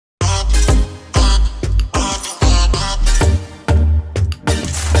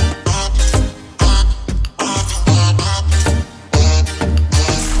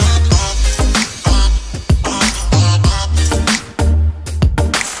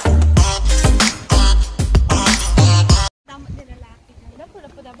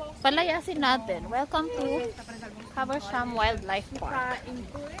Palayasin natin. Welcome to Caversham Wildlife Park.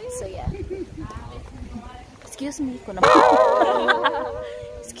 So yeah. Excuse me.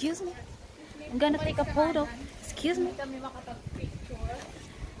 Excuse me. I'm gonna take a photo. Excuse me.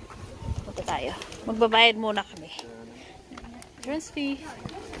 Punta tayo. Magbabayad muna kami. Entrance fee.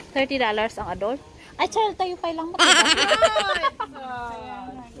 $30 ang adult. Ay, child tayo pa lang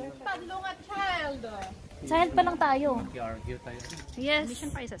Tadlo nga child. Child pa lang tayo. Yes.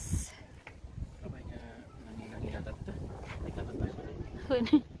 Admission prices.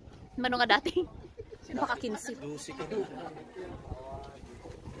 Mano nga dati? Baka 15.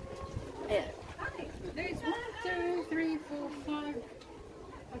 Ayan. There's 1, 2, 3, 4, 5.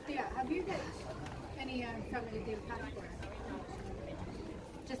 Okay, have you got any family deal passport?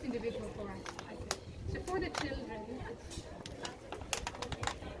 Just individual for us. So for the children,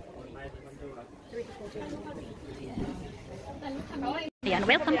 3 to 4 children. Ayan,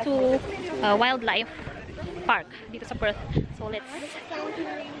 welcome to Wildlife Park dito sa Perth. So let's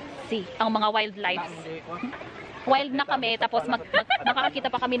see ang mga wildlife. Wild na kami, tapos makakakita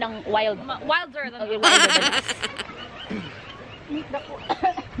pa kami ng wilder than us.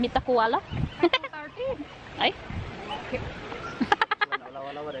 Meet the koala. Ay.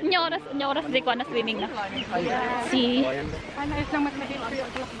 Nyoras di ko na swimming na. Si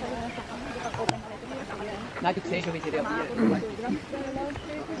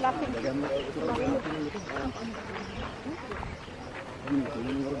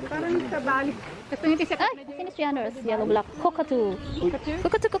Parang sa bali. Kasi hindi siya. ay, finish Janus, yellow black cockatoo.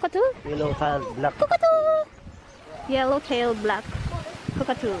 Cockatoo. Yellow tail black. Cockatoo. Yellow tail black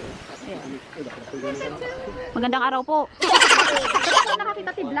cockatoo. Ayan. Magandang araw po.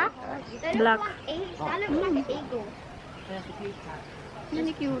 Nakakita si Black? Black. Yan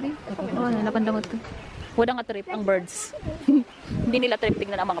ni Curie. Oh, napandang ito. Wala nga trip ang birds. Hindi nila trip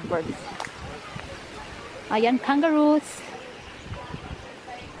tingnan ang mga birds. Ayan, kangaroos.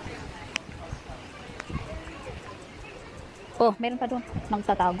 Oh, meron pa doon.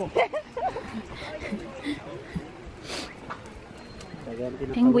 Magtatago.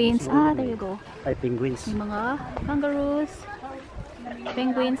 Penguins. Ah, there you go. Ay, penguins. Yung mga kangaroos.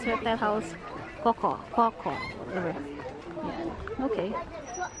 Penguins, reptile house. Coco. Whatever. Yan. Okay.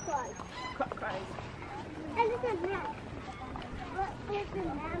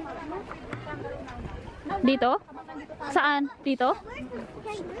 Dito? Saan? Dito?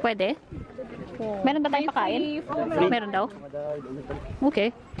 Pwede? Meron ba tayong pakain? Meron daw? Okay.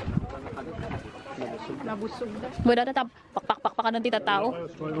 Wala na pakpak-pakpakan ng tita tao.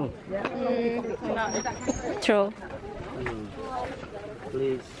 True.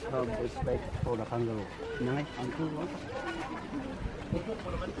 Please have respect for the kangaroo.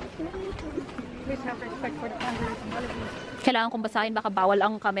 Please have respect for the kangaroos. Kailangan kong basahin, baka bawal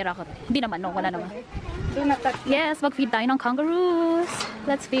ang camera ko. Hindi naman, no? Wala naman. Do not touch. Yes, mag-feed tayo ng kangaroos.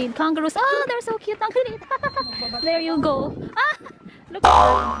 Let's feed kangaroos. Oh, they're so cute. Ang kulit. There you go. Ah! Look at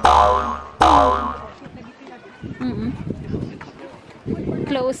that.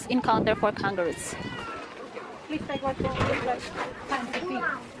 Close encounter for kangaroos. Please take what you like. Time to feed.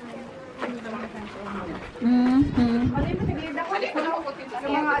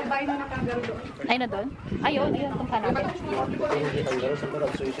 Yung mga albino na kangaroo doon. Ay na doon? Ayun, punta natin.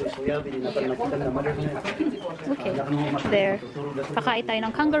 Okay, there. Kakain tayo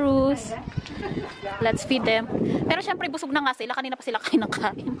ng kangaroos. Let's feed them. Pero syempre busog na nga sila. Kanina pa sila kain ng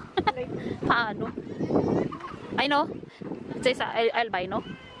kain. Paano? I know. Say sa albino.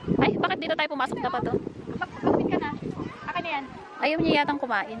 Ay, bakit dito tayo pumasok na pa to? Pag-feed ka na. Akin na yan. Ayaw niya yatang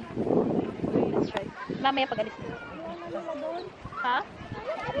kumain. That's right. Mamaya pag-alis niya. Ha?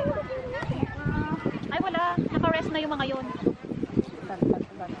 Ay, wala. Naka-rest na yung mga yun.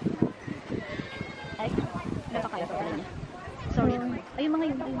 Ay, nakakaya pa pala niya. Sorry. Ay, yung mga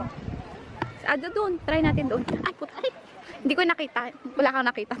yun. Doon. Try natin doon. Ay, puta. Ay. Hindi ko nakita. Wala kang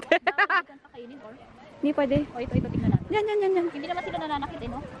nakita. Kainin or? Hindi pwede. O, ito tingnan natin. Yan. Hindi naman sila nananakit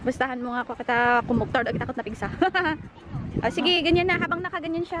no? Bastahan mo nga ako kita kumuktar o kitakot na pigsa. Sige, ganyan na. Habang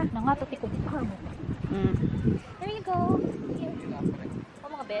nakaganyan siya. Nangatot ko. There you go. O,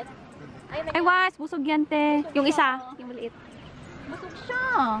 mga bet. Ay, was. Busog yan, te. Yung isa. Yung maliit. Busog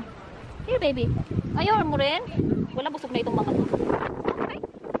siya. Here, baby. Ayaw mo rin? Wala, busog na itong mga to. Ay.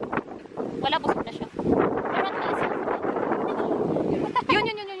 Wala, busog na siya. Meron na isa. Yun.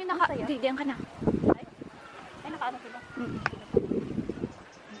 Diyan ka na. Ay, nakaano sila.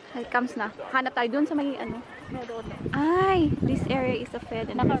 Ay, comes na. Hanap tayo dun sa may ano. Doon. Ay, this area is a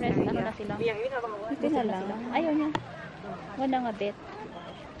fed and Naka-rest this na area. sila. Ito na lang. Ayaw niya. Wala nga bet.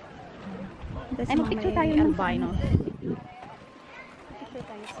 Tapos Ay, mga mag-picture may tayo ng albino.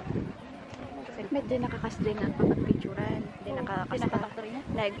 Medyo nakakasday nga papagpicturan. Hindi nakakasday na.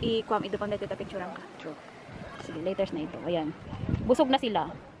 Nag-i-kwam ito pang nagtitapicturan ka. True. Sige, laters na ito. Ayan. Busog na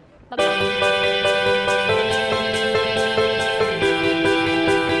sila.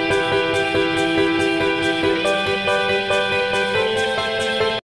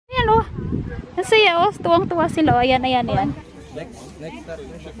 Ayan o. Ang saya o. Tuwang-tuwa sila. Ayan, ayan, ayan.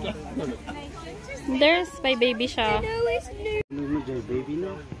 There's my baby siya. Baby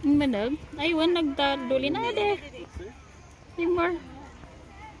no? Manag? Aywan, nagdaduli na ade. Yung more.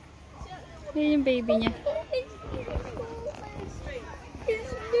 Ayan yung baby niya.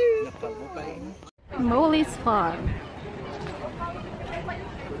 Molly's farm.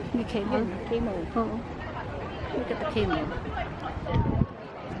 May camel. Camel. Oo. Look at the camel.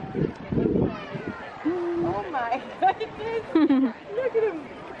 Oh my goodness! Look at him!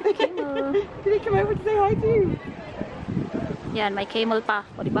 Camel. Did he come over to say hi to you? Yan, may camel pa.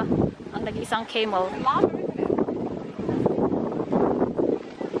 O, diba? Ang nag-isang camel.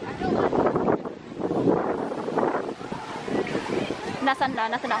 Nasaan na?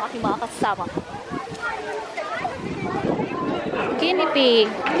 Nasaan ang aking mga kasama? Guinea pig.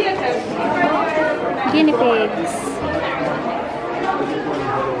 Guinea pigs.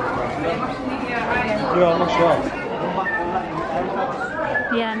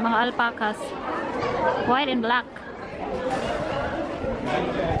 Yan, mga alpacas. White and black.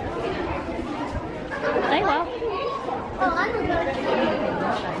 Ay, wow.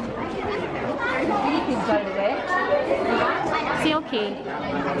 Silky.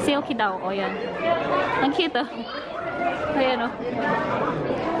 Silky daw. O, yan. Ang cute, oh. Ayan, oh.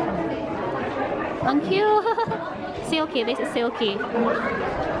 Ang cute. Silky. This is silky.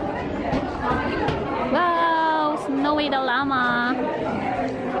 Wow! Snowy the llama.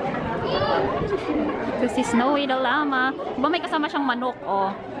 This is Snowy the llama. Diba may kasama siyang manok, oh.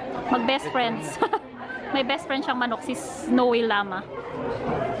 Mag-best friends. May best friend siyang manok, si Snowy llama.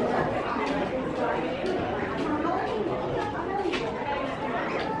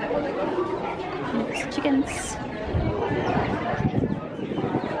 Chickens.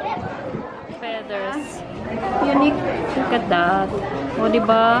 Feathers. Unique. Look at that. O,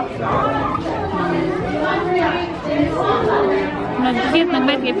 diba? Nag-cute.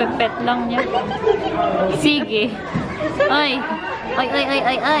 Nag-bite. Ipepet lang niya. Sige. Ay. Ay, ay, ay,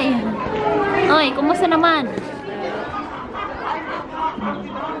 ay, ay. Ay, kumusta naman?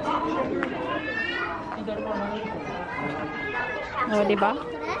 O, diba?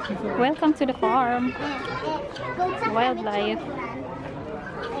 Welcome to the farm. Wildlife.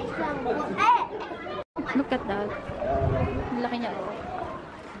 Look at that. Laki niya.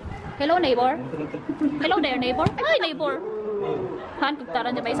 Hello, neighbor. Hello there, neighbor. Hi, neighbor. Han,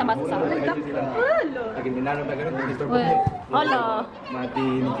 kugtaran niya ba isa masa sa Hello.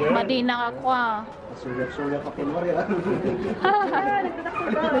 Madi na ako ah.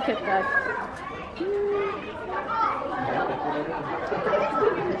 Look at that.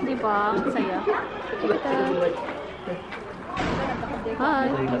 Diba? Saya. Hi.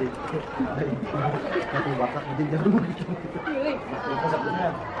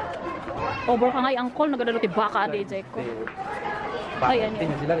 Over ka nga yung angkol. Nagadalo ti baka DJ ko. Ayan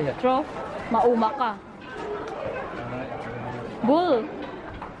yun. Tro, mauma ka. Bull.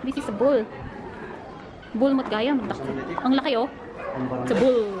 This is a bull. Bull mat gaya. Ang laki oh. It's a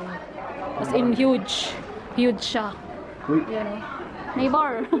bull. As in huge. Huge siya. Ayan oh.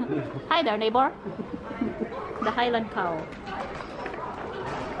 Neighbor. Hi there, neighbor. The Highland cow.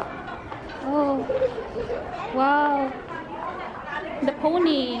 Oh. Wow. The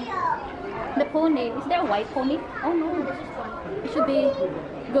pony. The pony. Is there a white pony? Oh no. It should be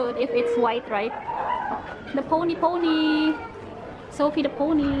good if it's white, right? The pony. Sophie the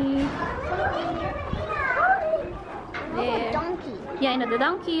pony. There. Yeah, and the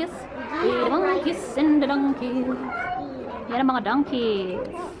donkeys. The monkeys and the donkeys. Yan ang mga donkeys.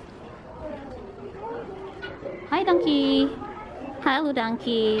 Hi, donkey. Hello,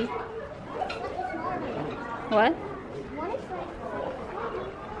 donkey. What?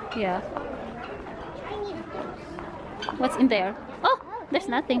 Yeah. What's in there? Oh, there's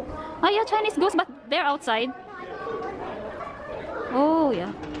nothing. Oh yeah, Chinese goose, but they're outside. Oh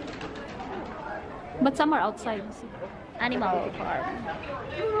yeah. But some are outside. Animal farm.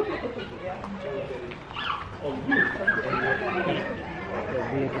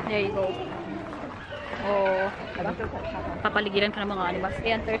 There you go. Oh, diba? Papaligiran ka ng mga animals.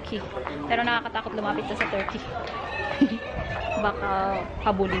 Ayan, turkey. Pero nakakatakot lumapit sa turkey. Baka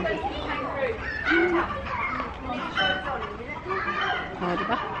habulin. Oh,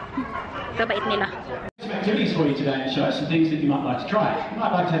 diba? Ito bait nila. activities for you today in the show, some things that you might like to try. You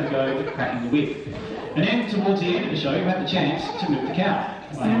might like to have a go at cracking the whip. And then towards the end of the show, you have the chance to milk the cow.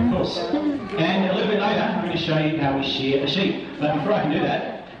 Of course. And a little bit later, I'm going to show you how we shear a sheep. But before I can do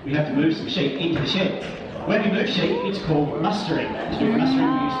that, we have to move some sheep into the shed. When we move sheep, it's called mustering. To do mustering,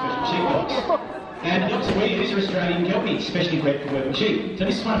 we use special sheep dogs. And the dogs that we use are Australian Kelpies, specially bred for working sheep. So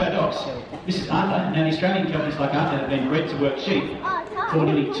this is one of our dogs. This is Arthur. Now the Australian Kelpies like Arthur have been bred to work sheep for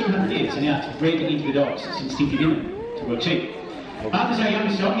nearly 200 years, and now it's bred into the dogs. It's instinctive in them to work sheep. Arthur's our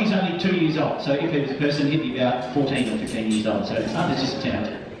youngest dog. He's only 2 years old. So if he was a person, he'd be about 14 or 15 years old. So Arthur's just a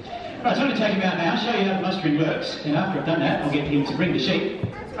teenager. Right, so I'm going to take him out now, show you how the mustering works, and after I've done that, I'll get him to bring the sheep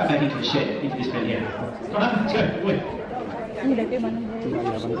right back into the shed, into this bed here. Come on, Arthur, let's go. Good boy. Now,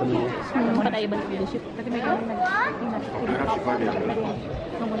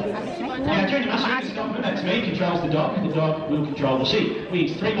 during the mustering, the dog, that's me, controls the dog. The dog will control the sheep. We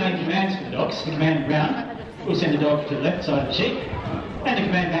use 3 main commands for the dogs. The command round will send the dog to the left side of the sheep, and the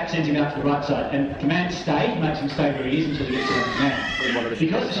command back sends him out to the right side. And the command stay makes him stay where he is until he gets to the command.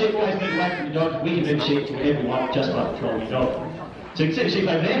 Because the sheep always move away from the dog, we can move the sheep to wherever we want just by controlling the dog. So you can see the sheep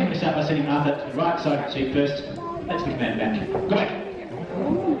over there. We start by sending Arthur to the right side of the sheep first. That's the command back. Go back.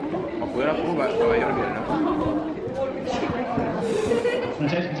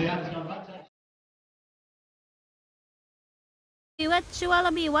 Watch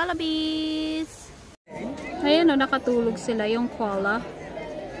wallabies! Ayun o, nakatulog sila yung koala.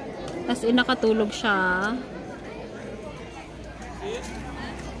 As in, nakatulog siya.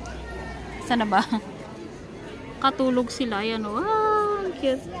 Sana ba? Katulog sila. Ayan o. Ah,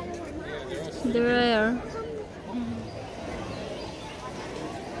 cute. They're rare.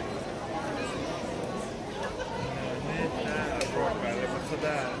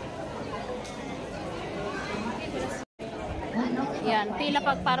 Yan, pila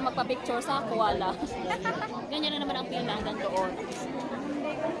para magpa-picture sa koala. Ganyan na naman ang pila hanggang doon.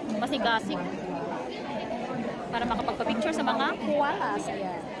 Masigasig. Para makapagpa-picture sa mga koalas.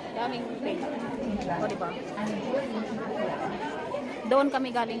 Ayan. Daming pila. O, diba? Doon kami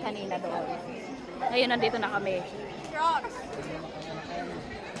galing kanina doon. Ngayon, nandito na kami.